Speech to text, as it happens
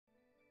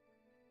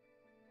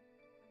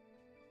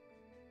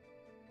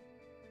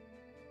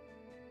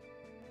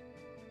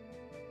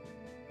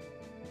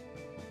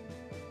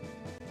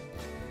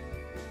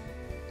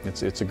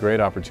It's a great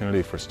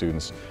opportunity for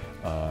students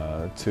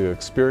to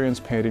experience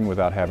painting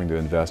without having to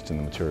invest in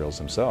the materials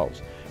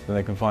themselves. Then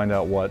they can find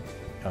out what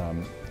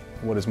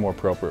is more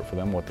appropriate for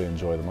them, what they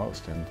enjoy the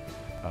most. And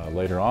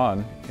later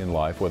on in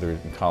life, whether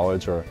in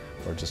college or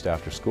just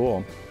after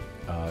school,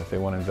 if they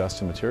want to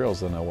invest in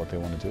materials, they'll know what they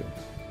want to do.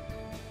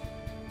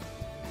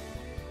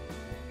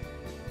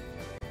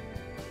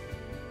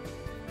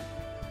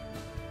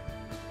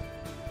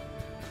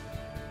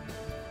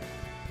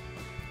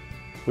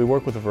 We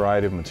work with a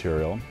variety of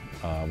material.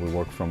 We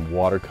work from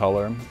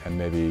watercolor and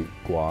maybe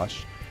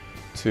gouache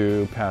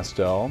to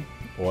pastel,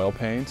 oil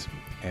paint,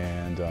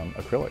 and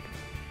acrylic.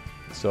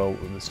 So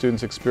the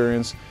students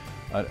experience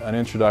an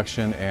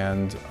introduction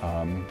and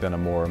then a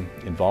more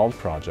involved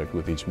project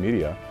with each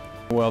media.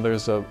 Well,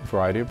 there's a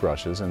variety of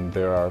brushes, and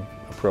there are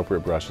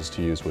appropriate brushes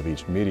to use with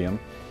each medium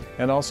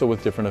and also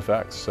with different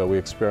effects. So we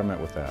experiment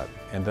with that,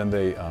 and then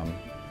they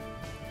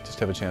just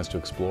have a chance to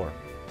explore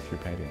through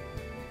painting.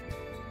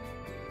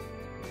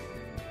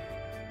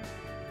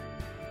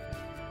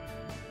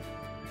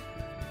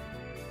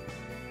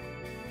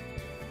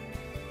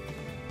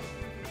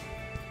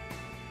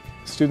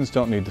 Students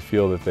don't need to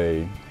feel that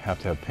they have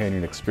to have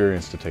painting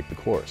experience to take the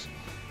course.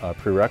 A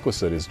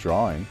prerequisite is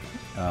drawing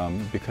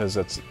because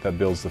that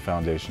builds the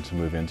foundation to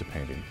move into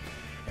painting.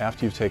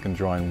 After you've taken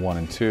drawing 1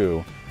 and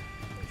 2,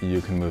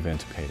 you can move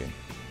into painting.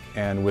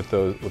 And with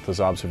those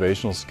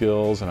observational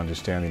skills and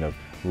understanding of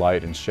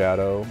light and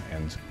shadow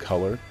and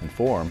color and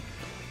form,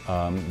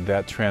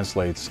 that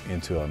translates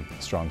into a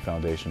strong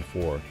foundation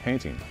for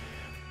painting.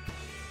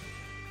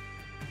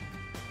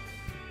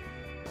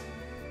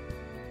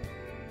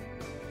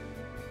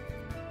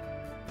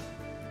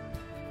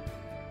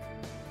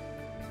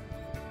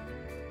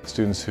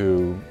 Students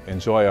who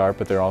enjoy art,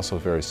 but they're also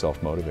very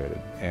self-motivated,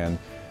 and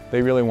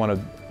they really want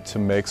to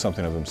make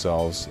something of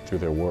themselves through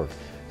their work.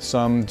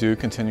 Some do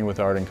continue with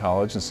art in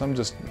college, and some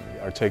just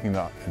are taking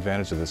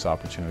advantage of this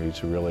opportunity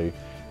to really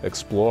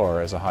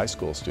explore as a high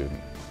school student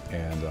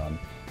and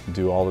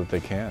do all that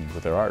they can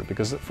with their art.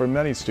 Because for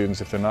many students,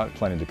 if they're not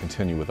planning to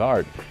continue with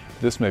art,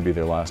 this may be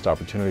their last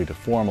opportunity to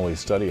formally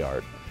study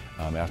art.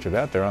 After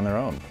that, they're on their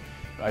own.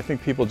 I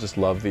think people just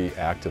love the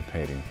act of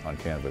painting on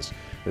canvas.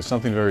 There's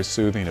something very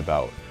soothing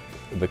about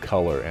the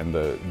color and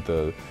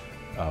the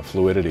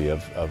fluidity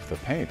of the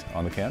paint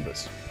on the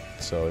canvas.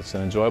 So it's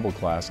an enjoyable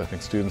class. I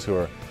think students who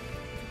are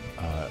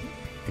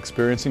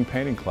experiencing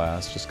painting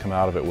class just come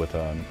out of it with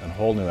a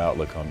whole new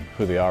outlook on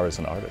who they are as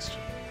an artist.